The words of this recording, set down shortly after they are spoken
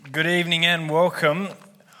Good evening and welcome.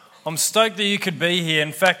 I'm stoked that you could be here.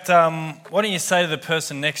 In fact, why don't you say to the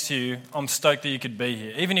person next to you, I'm stoked that you could be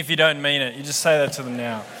here. Even if you don't mean it, you just say that to them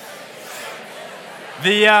now.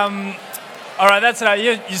 All right, that's enough.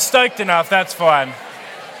 You're stoked enough, that's fine.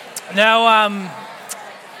 Now,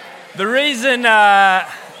 the reason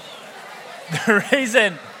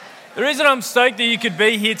I'm stoked that you could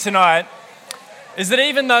be here tonight is that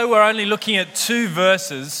even though we're only looking at two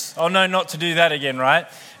verses, oh no, not to do that again, right?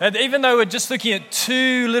 And even though we're just looking at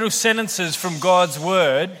two little sentences from God's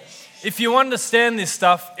word, if you understand this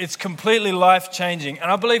stuff, it's completely life-changing.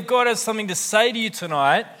 And I believe God has something to say to you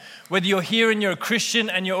tonight, whether you're here and you're a Christian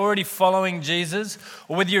and you're already following Jesus,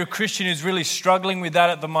 or whether you're a Christian who's really struggling with that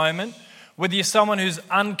at the moment, whether you're someone who's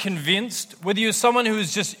unconvinced, whether you're someone who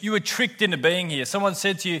is just, you were tricked into being here. Someone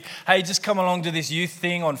said to you, hey, just come along to this youth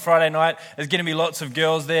thing on Friday night. There's going to be lots of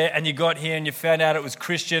girls there. And you got here and you found out it was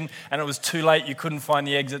Christian and it was too late. You couldn't find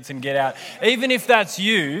the exits and get out. Even if that's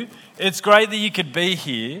you, it's great that you could be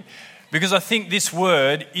here because I think this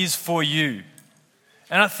word is for you.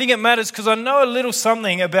 And I think it matters because I know a little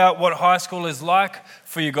something about what high school is like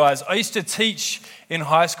for you guys. I used to teach in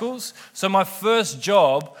high schools. So my first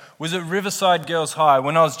job was at Riverside Girls High.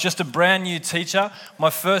 When I was just a brand new teacher, my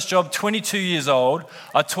first job, 22 years old,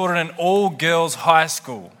 I taught at an all-girls high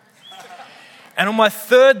school. And on my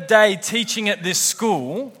third day teaching at this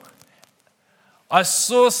school, I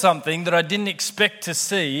saw something that I didn't expect to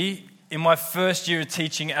see in my first year of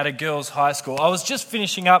teaching at a girls' high school. I was just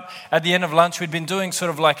finishing up at the end of lunch. We'd been doing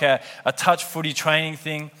sort of like a touch footy training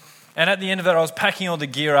thing. And at the end of it, I was packing all the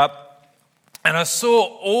gear up. And I saw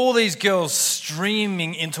all these girls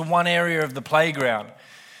streaming into one area of the playground.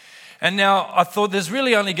 And now I thought there's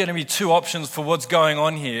really only going to be two options for what's going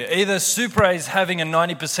on here. Either Super A's having a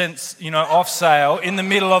 90% off sale in the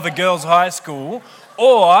middle of a girls' high school,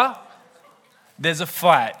 or there's a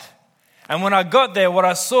fight. And when I got there, what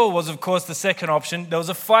I saw was, of course, the second option. There was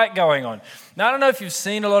a fight going on. Now, I don't know if you've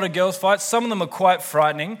seen a lot of girls' fights. Some of them are quite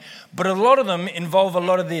frightening, but a lot of them involve a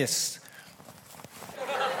lot of this.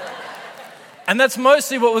 And that's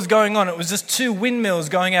mostly what was going on. It was just two windmills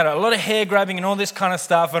going at it, a lot of hair grabbing and all this kind of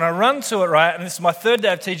stuff. And I run to it, right? And this is my third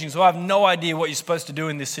day of teaching, so I have no idea what you're supposed to do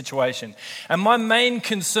in this situation. And my main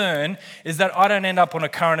concern is that I don't end up on a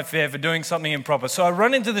current affair for doing something improper. So I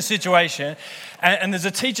run into the situation, and there's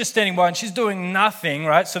a teacher standing by, and she's doing nothing,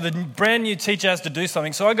 right? So the brand new teacher has to do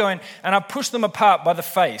something. So I go in, and I push them apart by the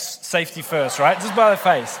face. Safety first, right? Just by the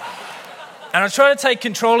face. And I try to take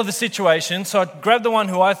control of the situation, so I grab the one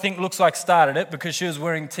who I think looks like started it because she was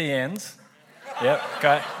wearing TNs. Yep,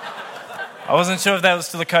 okay. I wasn't sure if that was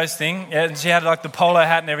still the coast thing. Yeah, and she had like the polo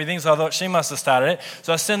hat and everything, so I thought she must have started it.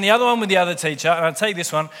 So I send the other one with the other teacher, and I take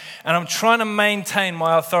this one, and I'm trying to maintain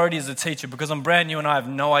my authority as a teacher because I'm brand new and I have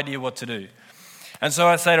no idea what to do. And so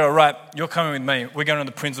I say to her, right, you're coming with me. We're going to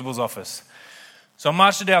the principal's office. So I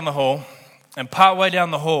marched her down the hall, and partway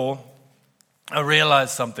down the hall, I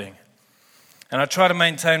realised something. And I try to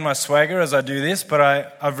maintain my swagger as I do this, but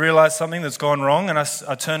I've realised something that's gone wrong, and I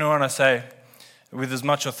turn to her and I say, with as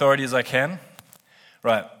much authority as I can,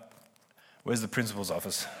 right, where's the principal's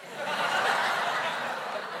office?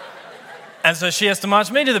 And so she has to march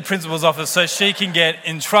me to the principal's office so she can get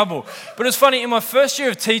in trouble. But it's funny, in my first year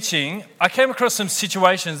of teaching, I came across some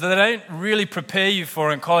situations that they don't really prepare you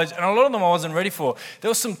for in college, and a lot of them I wasn't ready for. There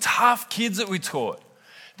were some tough kids that we taught.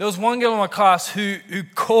 There was one girl in my class who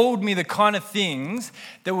called me the kind of things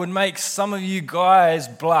that would make some of you guys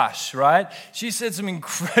blush, right? She said some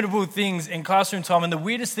incredible things in classroom time, and the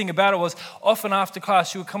weirdest thing about it was often after class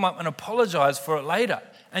she would come up and apologize for it later,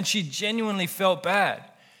 and she genuinely felt bad.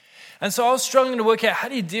 And so I was struggling to work out how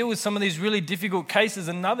do you deal with some of these really difficult cases.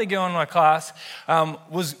 Another girl in my class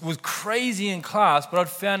was crazy in class, but I'd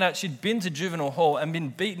found out she'd been to juvenile hall and been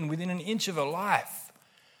beaten within an inch of her life.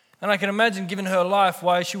 And I can imagine, given her life,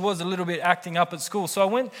 why she was a little bit acting up at school. So I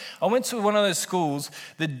went to one of those schools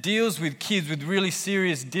that deals with kids with really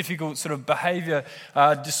serious, difficult sort of behaviour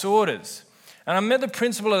disorders. And I met the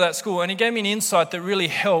principal of that school, and he gave me an insight that really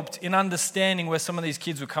helped in understanding where some of these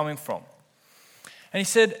kids were coming from. And he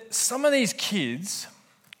said, some of these kids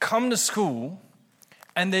come to school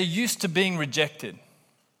and they're used to being rejected.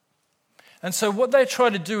 And so what they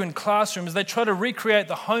try to do in classroom is they try to recreate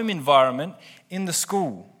the home environment in the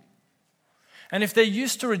school. And if they're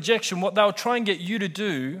used to rejection, what they'll try and get you to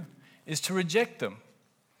do is to reject them.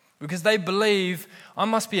 Because they believe, I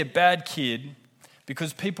must be a bad kid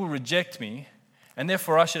because people reject me, and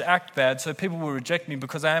therefore I should act bad so people will reject me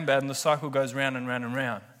because I am bad, and the cycle goes round and round and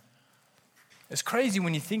round. It's crazy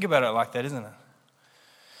when you think about it like that, isn't it?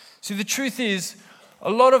 See, the truth is, a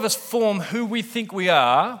lot of us form who we think we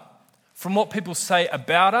are from what people say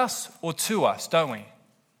about us or to us, don't we?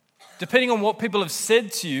 Depending on what people have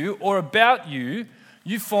said to you or about you,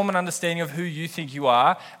 you form an understanding of who you think you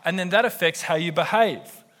are, and then that affects how you behave.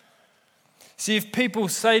 See, if people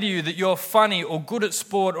say to you that you're funny or good at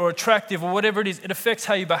sport or attractive or whatever it is, it affects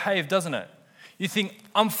how you behave, doesn't it? You think,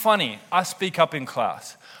 I'm funny, I speak up in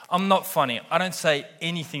class. I'm not funny, I don't say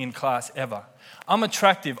anything in class ever. I'm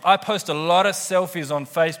attractive, I post a lot of selfies on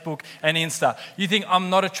Facebook and Insta. You think I'm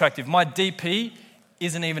not attractive, my DP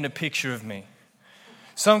isn't even a picture of me.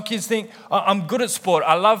 Some kids think, I'm good at sport,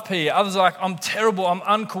 I love PE. Others are like, I'm terrible, I'm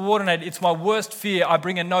uncoordinated, it's my worst fear. I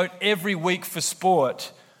bring a note every week for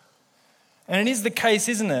sport. And it is the case,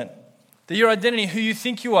 isn't it, that your identity, who you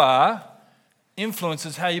think you are,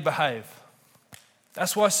 influences how you behave.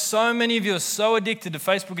 That's why so many of you are so addicted to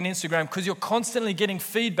Facebook and Instagram, because you're constantly getting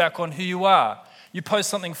feedback on who you are. You post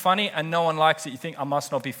something funny and no one likes it, you think, I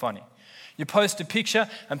must not be funny. You post a picture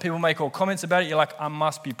and people make all comments about it, you're like, I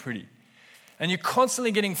must be pretty. And you're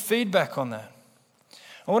constantly getting feedback on that.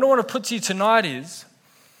 And what I want to put to you tonight is,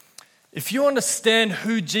 if you understand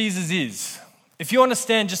who Jesus is, if you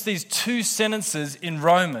understand just these 2 sentences in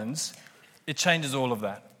Romans, it changes all of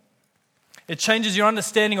that. It changes your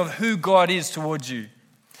understanding of who God is towards you.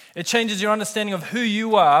 It changes your understanding of who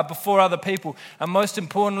you are before other people. And most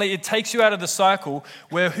importantly, it takes you out of the cycle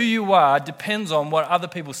where who you are depends on what other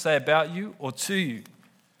people say about you or to you.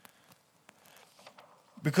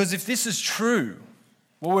 Because if this is true,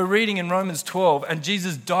 what we're reading in Romans 12, and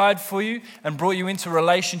Jesus died for you and brought you into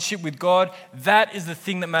relationship with God, that is the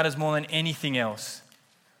thing that matters more than anything else.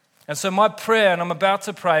 And so my prayer, and I'm about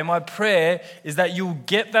to pray, my prayer is that you'll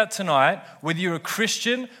get that tonight, whether you're a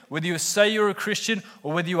Christian, whether you say you're a Christian,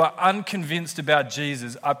 or whether you are unconvinced about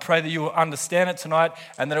Jesus. I pray that you will understand it tonight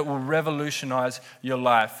and that it will revolutionize your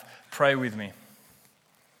life. Pray with me.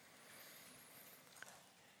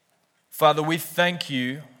 Father, we thank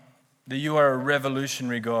you that you are a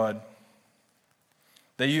revolutionary God,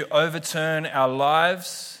 that you overturn our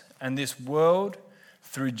lives and this world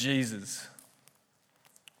through Jesus.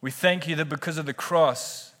 We thank you that because of the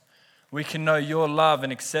cross, we can know your love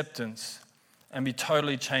and acceptance and be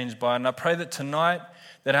totally changed by it. And I pray that tonight,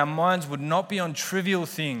 that our minds would not be on trivial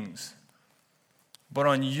things, but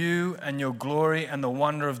on you and your glory and the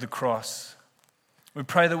wonder of the cross. We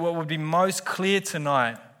pray that what would be most clear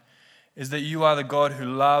tonight is that you are the God who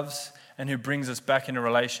loves and who brings us back in a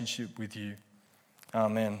relationship with you.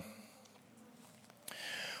 Amen.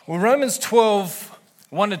 Well, Romans 12,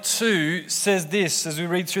 1-2 says this as we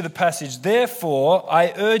read through the passage. Therefore,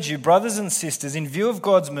 I urge you, brothers and sisters, in view of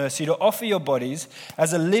God's mercy, to offer your bodies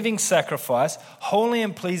as a living sacrifice, holy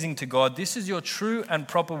and pleasing to God. This is your true and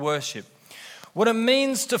proper worship. What it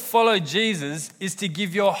means to follow Jesus is to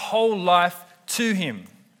give your whole life to him.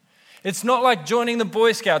 It's not like joining the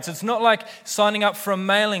Boy Scouts. It's not like signing up for a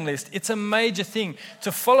mailing list. It's a major thing.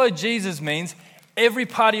 To follow Jesus means every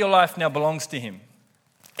part of your life now belongs to him.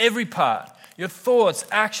 Every part. Your thoughts,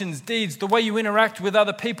 actions, deeds, the way you interact with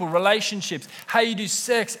other people, relationships, how you do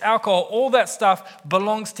sex, alcohol, all that stuff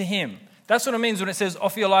belongs to him. That's what it means when it says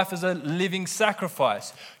offer your life as a living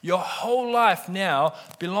sacrifice. Your whole life now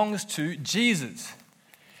belongs to Jesus.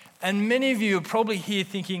 And many of you are probably here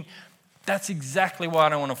thinking, that's exactly why I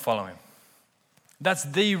don't want to follow him. That's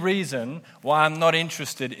the reason why I'm not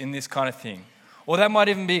interested in this kind of thing. Or that might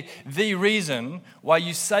even be the reason why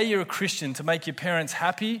you say you're a Christian to make your parents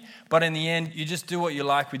happy, but in the end, you just do what you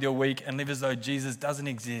like with your week and live as though Jesus doesn't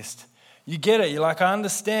exist. You get it. You're like, I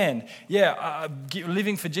understand. Yeah,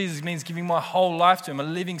 living for Jesus means giving my whole life to him, a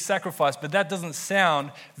living sacrifice, but that doesn't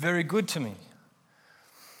sound very good to me.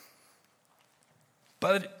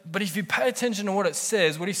 But if you pay attention to what it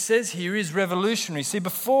says, what he says here is revolutionary. See,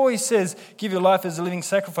 before he says, give your life as a living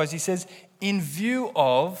sacrifice, he says, in view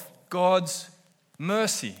of God's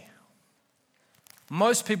mercy.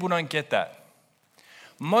 Most people don't get that.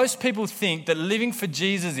 Most people think that living for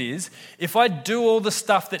Jesus is, if I do all the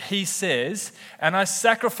stuff that he says, and I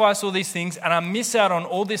sacrifice all these things, and I miss out on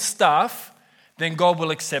all this stuff, then God will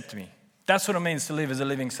accept me. That's what it means to live as a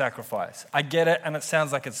living sacrifice. I get it, and it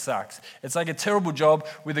sounds like it sucks. It's like a terrible job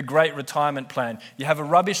with a great retirement plan. You have a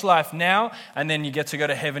rubbish life now, and then you get to go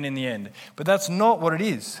to heaven in the end. But that's not what it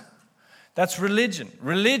is. That's religion.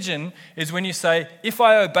 Religion is when you say, if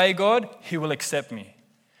I obey God, he will accept me.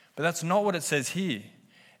 But that's not what it says here.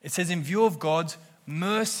 It says in view of God's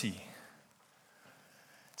mercy.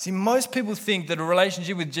 See, most people think that a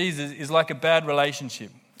relationship with Jesus is like a bad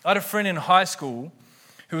relationship. I had a friend in high school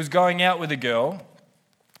who was going out with a girl,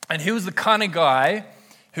 and he was the kind of guy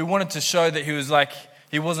who wanted to show that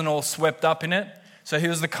he wasn't all swept up in it. So he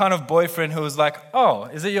was the kind of boyfriend who was like, oh,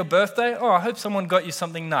 is it your birthday? Oh, I hope someone got you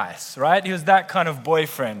something nice, right? He was that kind of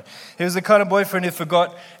boyfriend. He was the kind of boyfriend who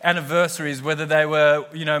forgot anniversaries, whether they were,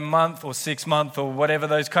 month or 6 month or whatever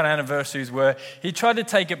those kind of anniversaries were. He tried to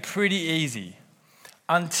take it pretty easy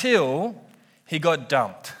until he got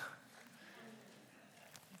dumped.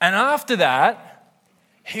 And after that,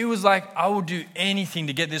 he was like, I will do anything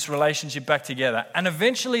to get this relationship back together. And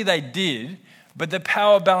eventually they did, but the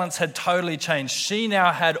power balance had totally changed. She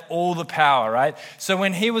now had all the power, right? So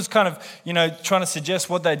when he was kind of, trying to suggest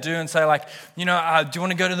what they do and say like, do you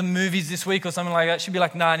want to go to the movies this week or something like that? She'd be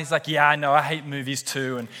like, nah. And he's like, yeah, I know, I hate movies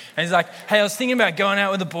too. And he's like, hey, I was thinking about going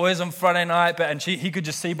out with the boys on Friday night, and he could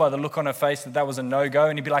just see by the look on her face that was a no-go.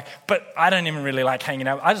 And he'd be like, but I don't even really like hanging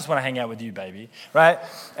out. I just want to hang out with you, baby, right?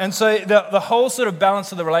 And so the whole sort of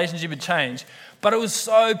balance of the relationship had changed, but it was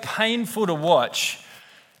so painful to watch.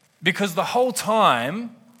 Because the whole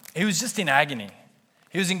time, he was just in agony.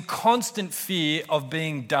 He was in constant fear of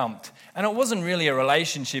being dumped. And it wasn't really a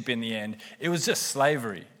relationship in the end. It was just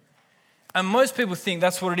slavery. And most people think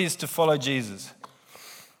that's what it is to follow Jesus.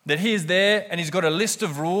 That he is there and he's got a list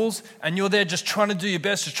of rules and you're there just trying to do your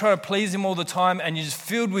best, just trying to please him all the time, and you're just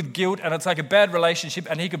filled with guilt, and it's like a bad relationship,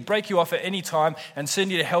 and he could break you off at any time and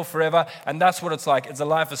send you to hell forever. And that's what it's like. It's a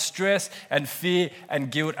life of stress and fear and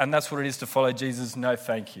guilt, and that's what it is to follow Jesus. No,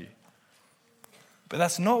 thank you. But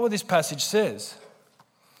that's not what this passage says.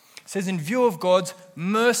 It says, in view of God's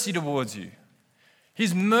mercy towards you.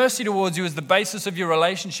 His mercy towards you is the basis of your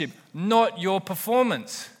relationship, not your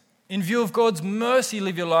performance. In view of God's mercy,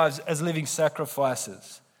 live your lives as living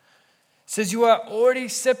sacrifices. It says you are already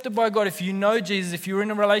accepted by God. If you know Jesus, if you're in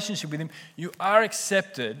a relationship with him, you are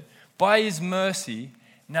accepted by his mercy.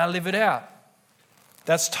 Now live it out.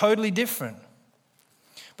 That's totally different.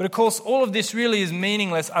 But of course, all of this really is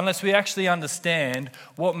meaningless unless we actually understand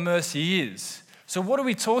what mercy is. So what are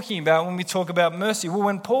we talking about when we talk about mercy? Well,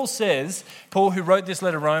 when Paul who wrote this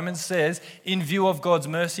letter, Romans, says, in view of God's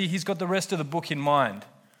mercy, he's got the rest of the book in mind.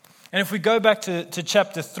 And if we go back to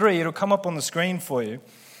chapter 3, it'll come up on the screen for you.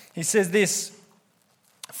 He says this,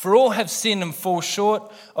 for all have sinned and fall short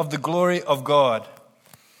of the glory of God.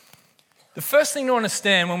 The first thing to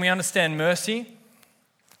understand when we understand mercy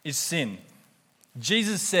is sin.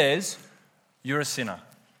 Jesus says, you're a sinner.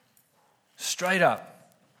 Straight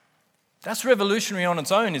up. That's revolutionary on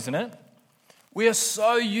its own, isn't it? We are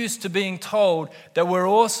so used to being told that we're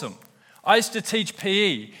awesome. I used to teach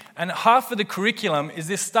PE, and half of the curriculum is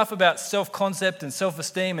this stuff about self-concept and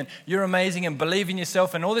self-esteem and you're amazing and believe in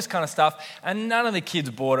yourself and all this kind of stuff, and none of the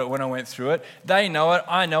kids bought it when I went through it. They know it,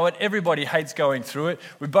 I know it, everybody hates going through it.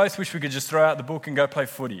 We both wish we could just throw out the book and go play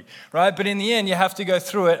footy, right? But in the end, you have to go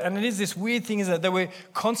through it, and it is this weird thing, isn't it, that we're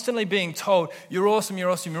constantly being told, you're awesome,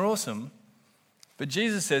 you're awesome, you're awesome. But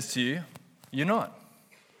Jesus says to you, you're not.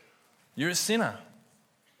 You're a sinner.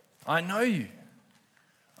 I know you.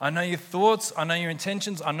 I know your thoughts, I know your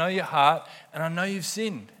intentions, I know your heart, and I know you've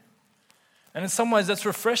sinned. And in some ways that's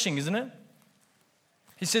refreshing, isn't it?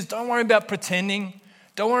 He says, don't worry about pretending.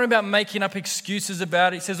 Don't worry about making up excuses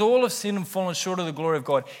about it. He says, all have sinned and fallen short of the glory of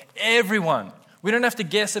God. Everyone. We don't have to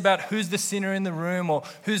guess about who's the sinner in the room or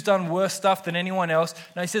who's done worse stuff than anyone else.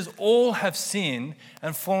 No, he says, all have sinned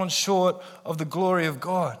and fallen short of the glory of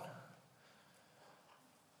God.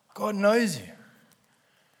 God knows you.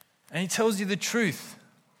 And he tells you the truth.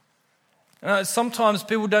 Sometimes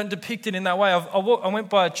people don't depict it in that way. I went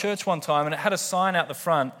by a church one time and it had a sign out the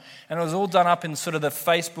front and it was all done up in sort of the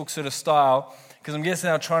Facebook sort of style, because I'm guessing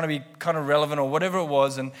they were trying to be kind of relevant or whatever it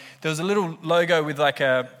was, and there was a little logo with like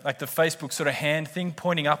the Facebook sort of hand thing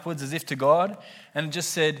pointing upwards as if to God, and it just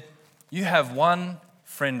said, you have one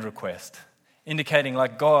friend request, indicating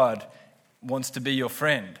like God wants to be your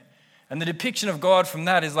friend. And the depiction of God from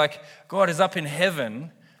that is like God is up in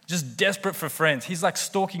heaven just desperate for friends. He's like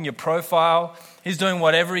stalking your profile. He's doing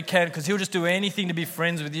whatever he can because he'll just do anything to be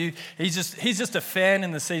friends with you. He's just a fan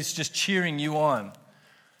in the seats just cheering you on.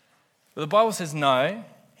 But the Bible says no.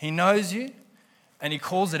 He knows you and he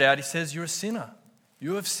calls it out. He says you're a sinner.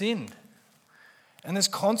 You have sinned. And there's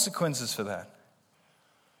consequences for that.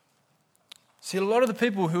 See, a lot of the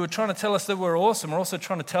people who are trying to tell us that we're awesome are also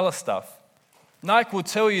trying to tell us stuff. Nike will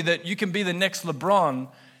tell you that you can be the next LeBron,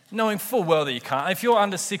 knowing full well that you can't. If you're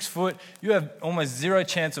under 6 foot, you have almost zero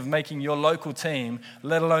chance of making your local team,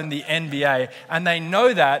 let alone the NBA. And they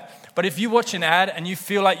know that, but if you watch an ad and you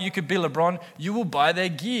feel like you could be LeBron, you will buy their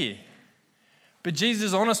gear. But Jesus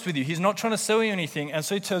is honest with you. He's not trying to sell you anything. And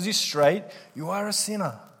so he tells you straight, you are a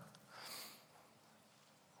sinner.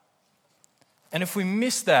 And if we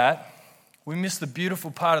miss that, we miss the beautiful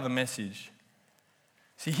part of the message.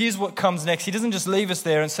 See, here's what comes next. He doesn't just leave us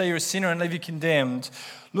there and say you're a sinner and leave you condemned.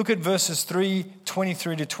 Look at verses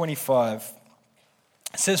 3:23 to 25.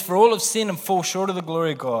 It says, "For all have sinned and fall short of the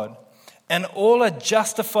glory of God, and all are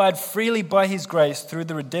justified freely by his grace through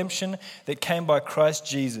the redemption that came by Christ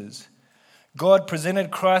Jesus. God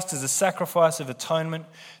presented Christ as a sacrifice of atonement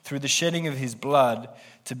through the shedding of his blood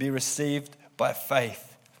to be received by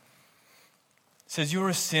faith." It says you're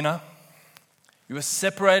a sinner. You are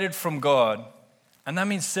separated from God. And that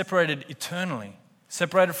means separated eternally.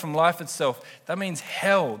 Separated from life itself. That means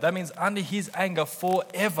hell. That means under his anger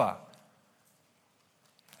forever.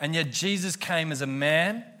 And yet Jesus came as a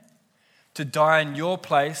man to die in your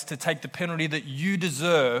place, to take the penalty that you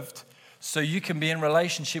deserved so you can be in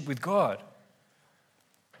relationship with God.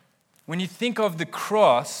 When you think of the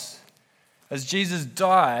cross as Jesus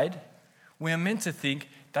died, we are meant to think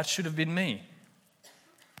that should have been me.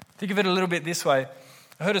 Think of it a little bit this way.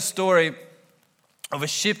 I heard a story of a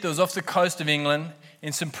ship that was off the coast of England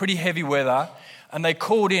in some pretty heavy weather, and they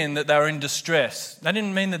called in that they were in distress. That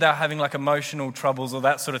didn't mean that they were having like emotional troubles or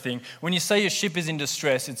that sort of thing. When you say your ship is in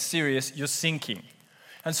distress, it's serious, you're sinking.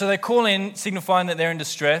 And so they call in, signifying that they're in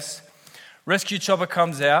distress. Rescue chopper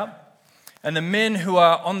comes out, and the men who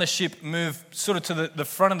are on the ship move sort of to the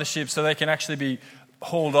front of the ship so they can actually be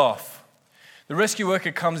hauled off. The rescue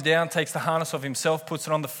worker comes down, takes the harness off himself, puts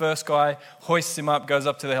it on the first guy, hoists him up, goes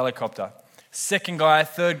up to the helicopter. Second guy,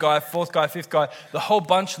 third guy, fourth guy, fifth guy, the whole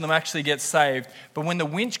bunch of them actually get saved. But when the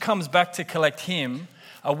winch comes back to collect him,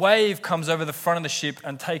 a wave comes over the front of the ship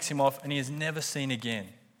and takes him off, and he is never seen again.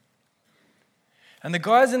 And the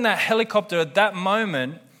guys in that helicopter at that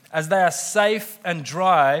moment, as they are safe and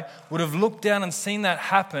dry, would have looked down and seen that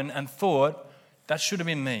happen and thought, that should have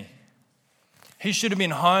been me. He should have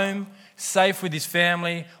been home, safe with his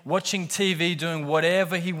family, watching TV, doing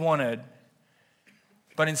whatever he wanted.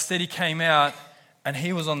 But instead he came out and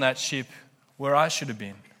he was on that ship where I should have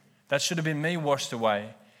been. That should have been me washed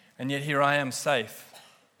away. And yet here I am safe.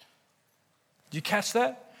 Do you catch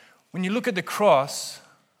that? When you look at the cross,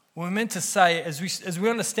 we're meant to say, as we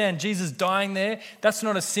understand Jesus dying there, that's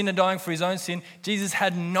not a sinner dying for his own sin. Jesus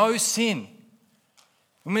had no sin.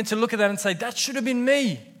 We're meant to look at that and say, that should have been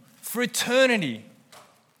me for eternity.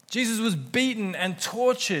 Jesus was beaten and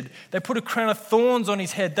tortured. They put a crown of thorns on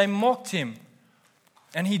his head. They mocked him.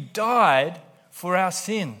 And he died for our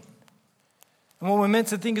sin. And what we're meant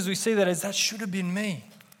to think as we see that is, that should have been me.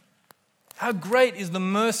 How great is the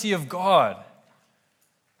mercy of God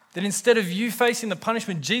that instead of you facing the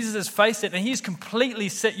punishment, Jesus has faced it and he's completely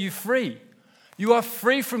set you free. You are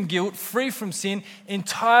free from guilt, free from sin,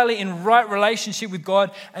 entirely in right relationship with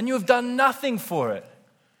God, and you have done nothing for it.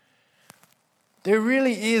 There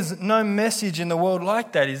really is no message in the world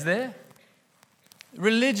like that, is there?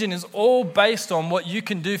 Religion is all based on what you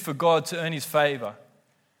can do for God to earn his favor.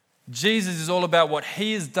 Jesus is all about what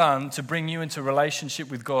he has done to bring you into relationship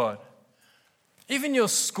with God. Even your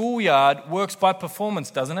schoolyard works by performance,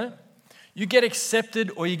 doesn't it? You get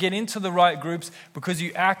accepted or you get into the right groups because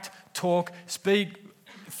you act, talk, speak,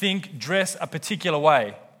 think, dress a particular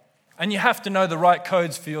way. And you have to know the right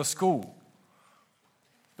codes for your school.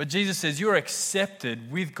 But Jesus says, you're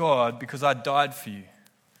accepted with God because I died for you.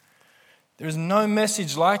 There is no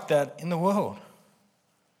message like that in the world.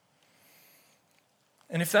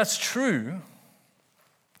 And if that's true,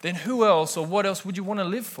 then who else or what else would you want to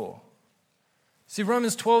live for? See,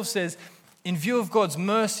 Romans 12 says, in view of God's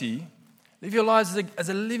mercy, live your lives as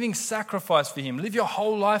a living sacrifice for him. Live your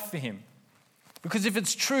whole life for him. Because if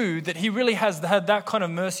it's true that he really has had that kind of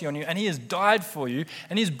mercy on you and he has died for you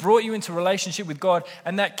and he's brought you into relationship with God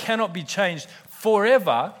and that cannot be changed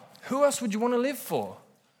forever, who else would you want to live for?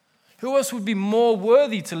 Who else would be more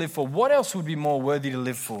worthy to live for? What else would be more worthy to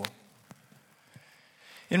live for?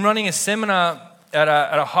 In running a seminar at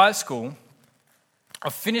a high school, I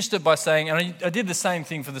finished it by saying, and I did the same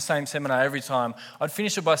thing for the same seminar every time, I'd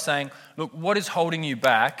finish it by saying, look, what is holding you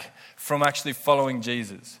back from actually following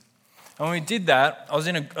Jesus? And when we did that, I was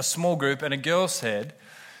in a small group and a girl said,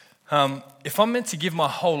 if I'm meant to give my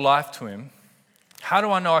whole life to him, how do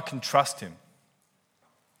I know I can trust him?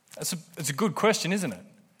 It's a good question, isn't it?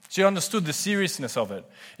 She understood the seriousness of it.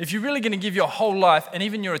 If you're really going to give your whole life and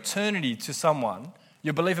even your eternity to someone,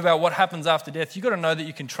 your belief about what happens after death, you've got to know that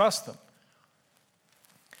you can trust them.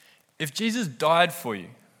 If Jesus died for you,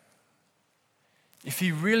 if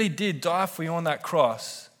he really did die for you on that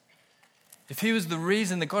cross, if he was the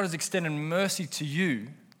reason that God has extended mercy to you,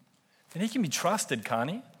 then he can be trusted, can't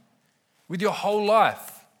he? With your whole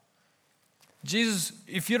life. Jesus,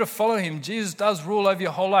 if you're to follow him, Jesus does rule over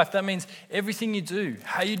your whole life. That means everything you do,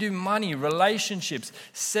 how you do money, relationships,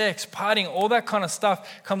 sex, partying, all that kind of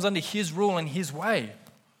stuff comes under his rule and his way.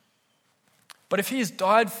 But if he has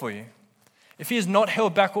died for you, if he has not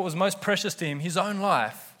held back what was most precious to him, his own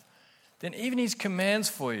life, then even his commands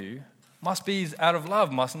for you must be out of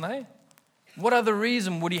love, mustn't they? What other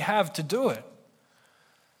reason would he have to do it?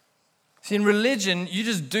 See, in religion, you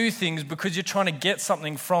just do things because you're trying to get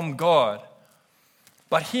something from God.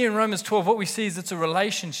 But here in Romans 12, what we see is it's a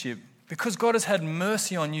relationship. Because God has had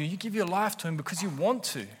mercy on you, you give your life to him because you want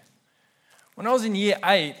to. When I was in year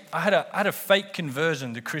 8, I had a fake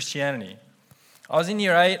conversion to Christianity. I was in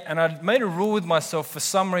year 8 and I'd made a rule with myself for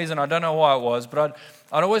some reason. I don't know why it was, but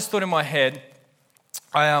I'd always thought in my head,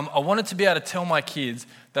 I wanted to be able to tell my kids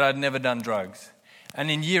that I'd never done drugs.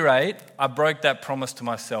 And in year 8, I broke that promise to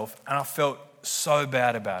myself and I felt so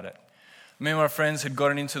bad about it. Me and my friends had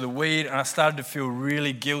gotten into the weed and I started to feel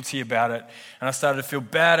really guilty about it. And I started to feel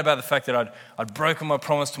bad about the fact that I'd broken my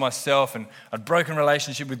promise to myself and I'd broken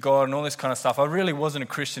relationship with God and all this kind of stuff. I really wasn't a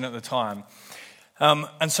Christian at the time.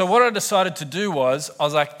 And so what I decided to do was, I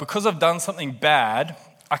was like, because I've done something bad,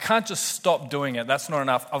 I can't just stop doing it. That's not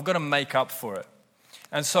enough. I've got to make up for it.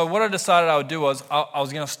 And so what I decided I would do was, I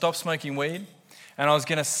was going to stop smoking weed. And I was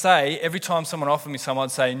going to say, every time someone offered me some,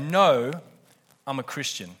 I'd say, no, I'm a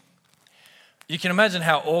Christian. You can imagine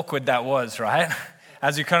how awkward that was, right?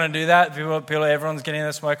 As you kind of do that, everyone's getting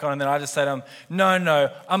their smoke on, and then I just say to them,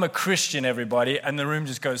 no, I'm a Christian, everybody. And the room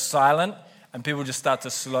just goes silent, and people just start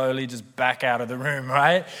to slowly just back out of the room,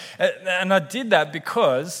 right? And I did that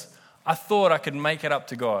because I thought I could make it up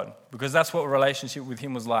to God, because that's what a relationship with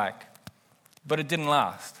him was like. But it didn't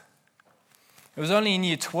last. It was only in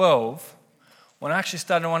year 12 when I actually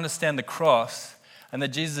started to understand the cross and that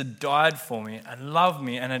Jesus had died for me and loved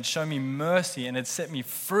me and had shown me mercy and had set me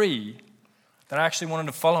free, that I actually wanted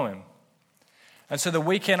to follow him. And so the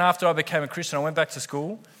weekend after I became a Christian, I went back to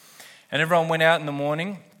school and everyone went out in the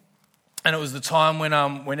morning, and it was the time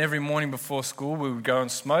when every morning before school we would go and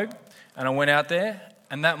smoke, and I went out there,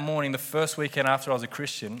 and that morning, the first weekend after I was a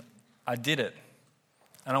Christian, I did it.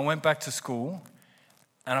 And I went back to school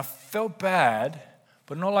and I felt bad,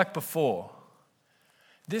 but not like before.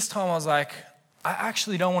 This time I was like, I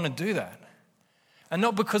actually don't want to do that. And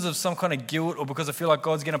not because of some kind of guilt or because I feel like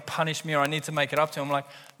God's going to punish me or I need to make it up to him. I'm like,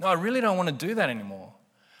 no, I really don't want to do that anymore.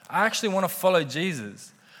 I actually want to follow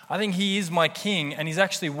Jesus. I think he is my king and he's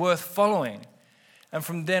actually worth following. And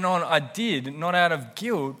from then on, I did, not out of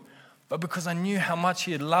guilt, but because I knew how much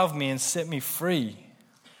he had loved me and set me free.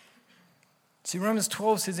 See, Romans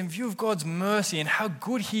 12 says, in view of God's mercy and how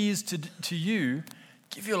good he is to you,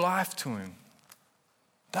 give your life to him.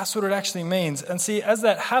 That's what it actually means. And see, as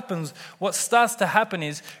that happens, what starts to happen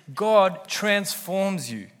is God transforms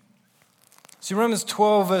you. See, Romans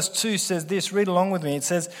 12 verse 2 says this, read along with me. It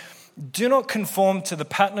says, do not conform to the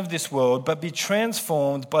pattern of this world, but be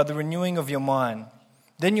transformed by the renewing of your mind.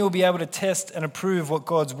 Then you'll be able to test and approve what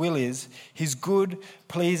God's will is, his good,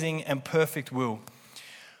 pleasing, and perfect will.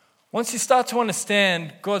 Once you start to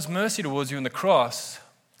understand God's mercy towards you in the cross,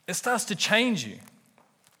 it starts to change you.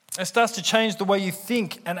 It starts to change the way you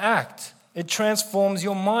think and act. It transforms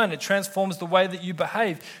your mind. It transforms the way that you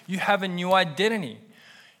behave. You have a new identity.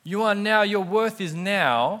 You are now, your worth is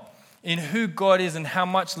now in who God is and how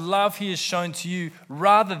much love he has shown to you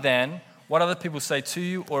rather than what other people say to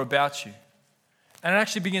you or about you. And it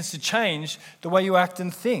actually begins to change the way you act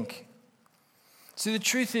and think. See, the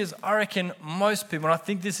truth is, I reckon most people, and I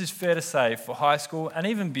think this is fair to say for high school and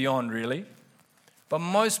even beyond really, but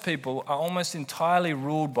most people are almost entirely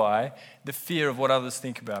ruled by the fear of what others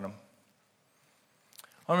think about them.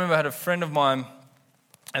 I remember I had a friend of mine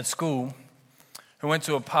at school who went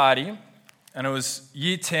to a party, and it was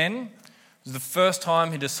year 10. It was the first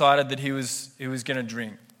time he decided that he was going to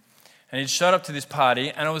drink. And he'd showed up to this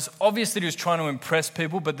party, and it was obvious that he was trying to impress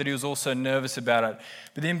people, but that he was also nervous about it.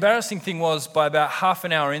 But the embarrassing thing was, by about half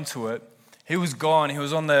an hour into it, he was gone. He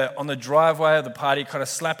was on the driveway of the party, kind of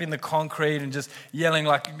slapping the concrete and just yelling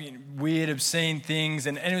like weird, obscene things.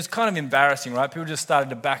 And it was kind of embarrassing, right? People just started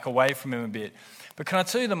to back away from him a bit. But can I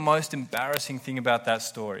tell you the most embarrassing thing about that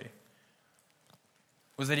story?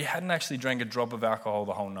 Was that he hadn't actually drank a drop of alcohol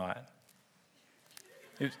the whole night.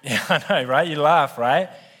 Yeah, I know, right? You laugh, right?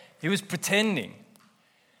 He was pretending.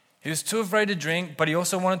 He was too afraid to drink, but he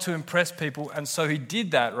also wanted to impress people, and so he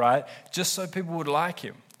did that, right? Just so people would like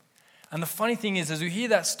him. And the funny thing is, as we hear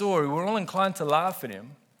that story, we're all inclined to laugh at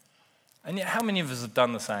him. And yet, how many of us have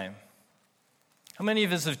done the same? How many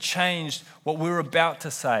of us have changed what we're about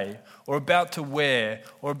to say, or about to wear,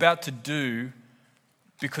 or about to do,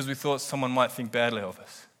 because we thought someone might think badly of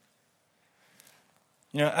us?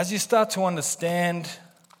 You know, as you start to understand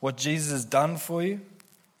what Jesus has done for you,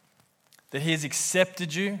 that he has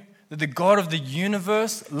accepted you, that the God of the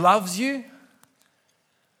universe loves you,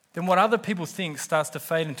 then what other people think starts to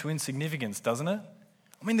fade into insignificance, doesn't it?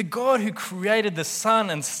 I mean, the God who created the sun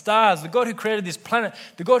and stars, the God who created this planet,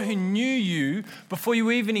 the God who knew you before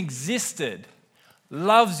you even existed,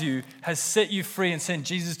 loves you, has set you free and sent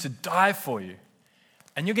Jesus to die for you.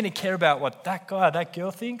 And you're going to care about what that guy, that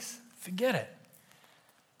girl thinks? Forget it.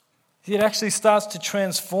 See, it actually starts to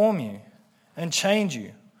transform you and change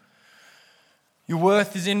you. Your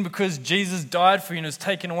worth is in because Jesus died for you and has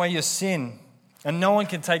taken away your sin. And no one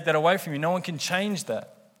can take that away from you. No one can change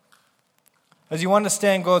that. As you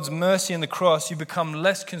understand God's mercy in the cross, you become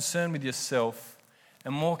less concerned with yourself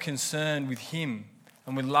and more concerned with Him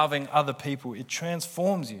and with loving other people. It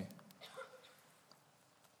transforms you.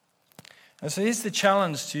 And so here's the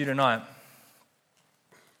challenge to you tonight.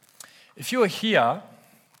 If you are here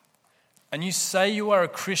and you say you are a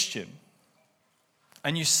Christian,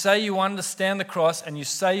 and you say you understand the cross, and you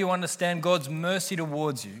say you understand God's mercy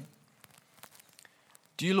towards you,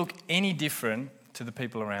 do you look any different to the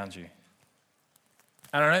people around you?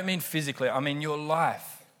 And I don't mean physically, I mean your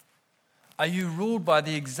life. Are you ruled by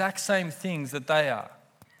the exact same things that they are?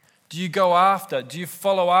 Do you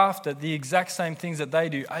follow after the exact same things that they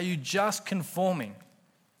do? Are you just conforming?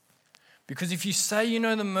 Because if you say you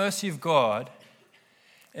know the mercy of God,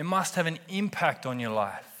 it must have an impact on your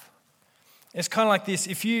life. It's kind of like this.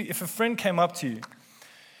 If a friend came up to you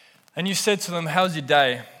and you said to them, "How's your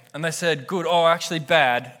day?" And they said, "Good." "Oh, actually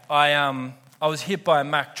bad. I was hit by a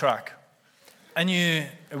Mack truck." And it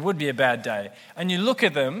would be a bad day. And you look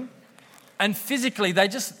at them and physically they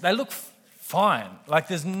look fine. Like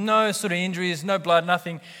there's no sort of injuries, no blood,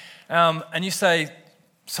 nothing. And you say,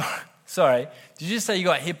 sorry, did you just say you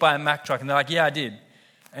got hit by a Mack truck? And they're like, "Yeah, I did."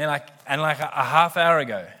 And like a half hour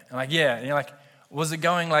ago. And like, "Yeah." And you're like, "Was it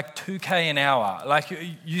going like 2K an hour? Like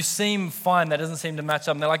you seem fine. That doesn't seem to match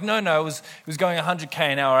up." And they're like, no, it was going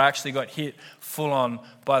 100K an hour. I actually got hit full on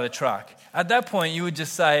by the truck. At that point, you would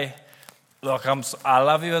just say, "Look, I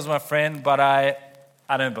love you as my friend, but I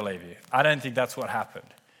don't believe you. I don't think that's what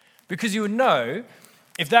happened." Because you would know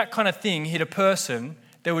if that kind of thing hit a person,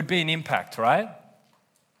 there would be an impact, right?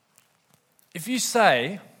 If you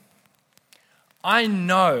say, "I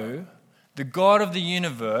know the God of the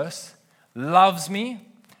universe loves me,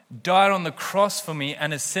 died on the cross for me,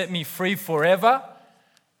 and has set me free forever,"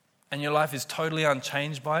 and your life is totally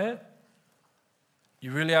unchanged by it,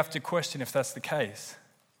 you really have to question if that's the case.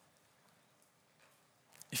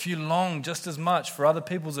 If you long just as much for other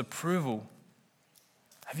people's approval,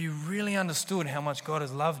 have you really understood how much God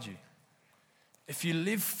has loved you? If you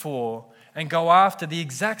live for and go after the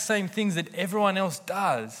exact same things that everyone else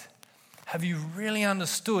does, have you really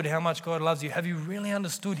understood how much God loves you? Have you really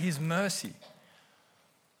understood His mercy?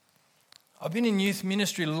 I've been in youth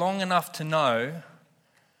ministry long enough to know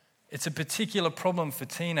it's a particular problem for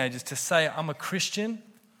teenagers to say, "I'm a Christian,"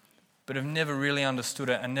 but have never really understood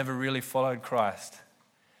it and never really followed Christ.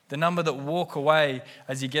 The number that walk away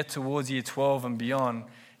as you get towards year 12 and beyond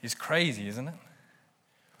is crazy, isn't it?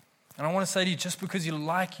 And I want to say to you, just because you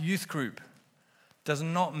like youth group does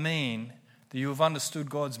not mean that you have understood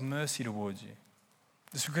God's mercy towards you.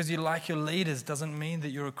 Just because you like your leaders doesn't mean that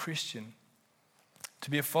you're a Christian. To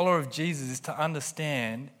be a follower of Jesus is to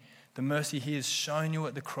understand the mercy He has shown you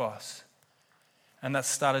at the cross, and that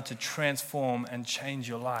started to transform and change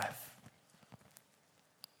your life.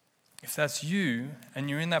 If that's you and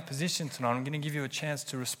you're in that position tonight, I'm going to give you a chance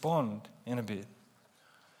to respond in a bit.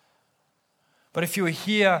 But if you're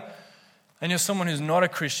here and you're someone who's not a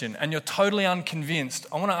Christian and you're totally unconvinced,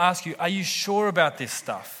 I want to ask you, are you sure about this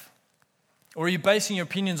stuff? Or are you basing your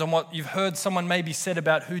opinions on what you've heard someone maybe said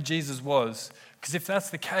about who Jesus was? Because if that's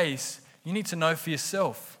the case, you need to know for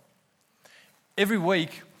yourself. Every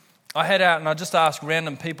week, I head out and I just ask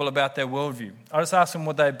random people about their worldview. I just ask them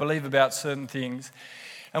what they believe about certain things.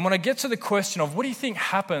 And when I get to the question of what do you think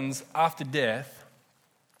happens after death,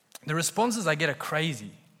 the responses I get are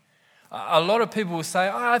crazy. A lot of people will say,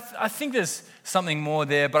 I think there's something more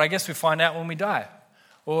there, but I guess we find out when we die.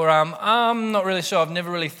 Or I'm not really sure, I've never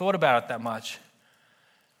really thought about it that much.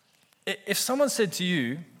 If someone said to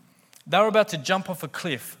you, they were about to jump off a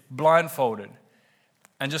cliff blindfolded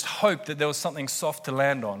and just hope that there was something soft to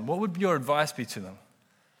land on, what would your advice be to them?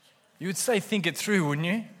 You would say, think it through, wouldn't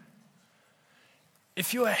you?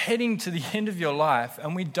 If you are heading to the end of your life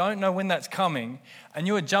and we don't know when that's coming and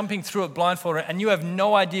you are jumping through it blindfolded and you have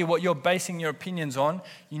no idea what you're basing your opinions on,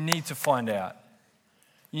 you need to find out.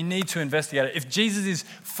 You need to investigate it. If Jesus is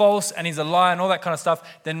false and He's a lie and all that kind of stuff,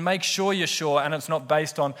 then make sure you're sure and it's not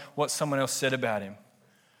based on what someone else said about Him.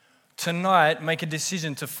 Tonight, make a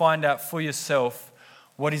decision to find out for yourself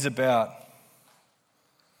what He's about.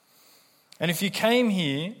 And if you came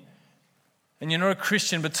here and you're not a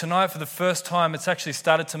Christian, but tonight for the first time it's actually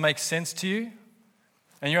started to make sense to you,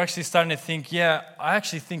 and you're actually starting to think, yeah, I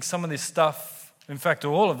actually think some of this stuff, in fact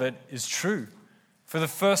all of it, is true. For the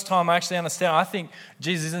first time I actually understand. I think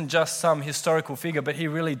Jesus isn't just some historical figure, but he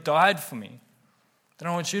really died for me. Then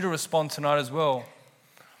I want you to respond tonight as well.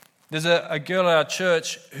 There's a girl at our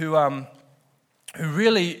church who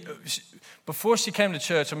really, before she came to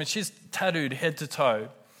church, she's tattooed head to toe.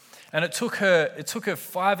 And it took her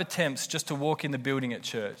 5 attempts just to walk in the building at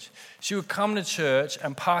church. She would come to church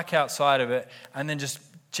and park outside of it and then just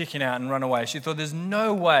chicken out and run away. She thought there's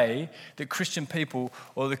no way that Christian people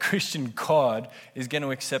or the Christian God is going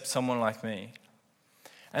to accept someone like me.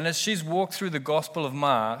 And as she's walked through the Gospel of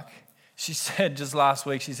Mark, she said just last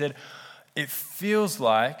week, she said, it feels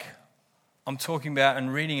like I'm talking about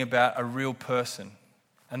and reading about a real person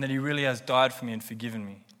and that he really has died for me and forgiven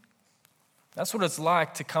me. That's what it's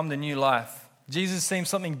like to come to new life. Jesus seems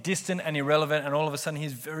something distant and irrelevant, and all of a sudden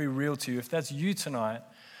he's very real to you. If that's you tonight,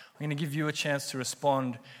 I'm going to give you a chance to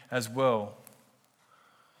respond as well.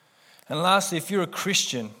 And lastly, if you're a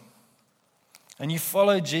Christian and you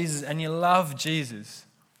follow Jesus and you love Jesus,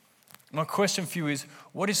 my question for you is,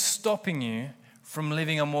 what is stopping you from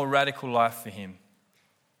living a more radical life for him?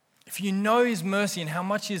 If you know his mercy and how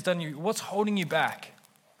much he has done you, what's holding you back?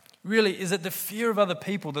 Really, is it the fear of other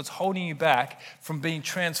people that's holding you back from being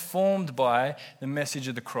transformed by the message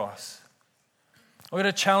of the cross? I've got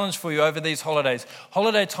a challenge for you over these holidays.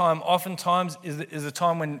 Holiday time oftentimes is a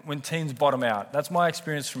time when teens bottom out. That's my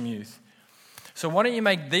experience from youth. So why don't you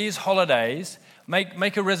make these holidays,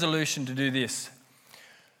 make a resolution to do this.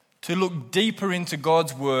 To look deeper into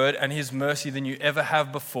God's word and his mercy than you ever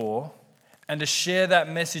have before, and to share that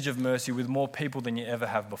message of mercy with more people than you ever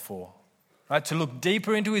have before. Right? To look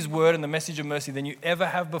deeper into his word and the message of mercy than you ever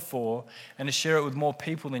have before, and to share it with more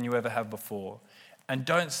people than you ever have before. And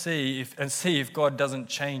see if God doesn't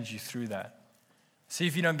change you through that. See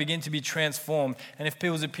if you don't begin to be transformed, and if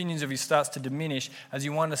people's opinions of you starts to diminish as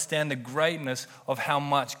you understand the greatness of how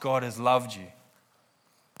much God has loved you.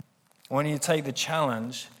 I want you to take the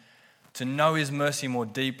challenge to know his mercy more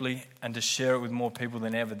deeply and to share it with more people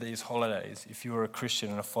than ever these holidays if you are a Christian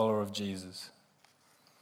and a follower of Jesus.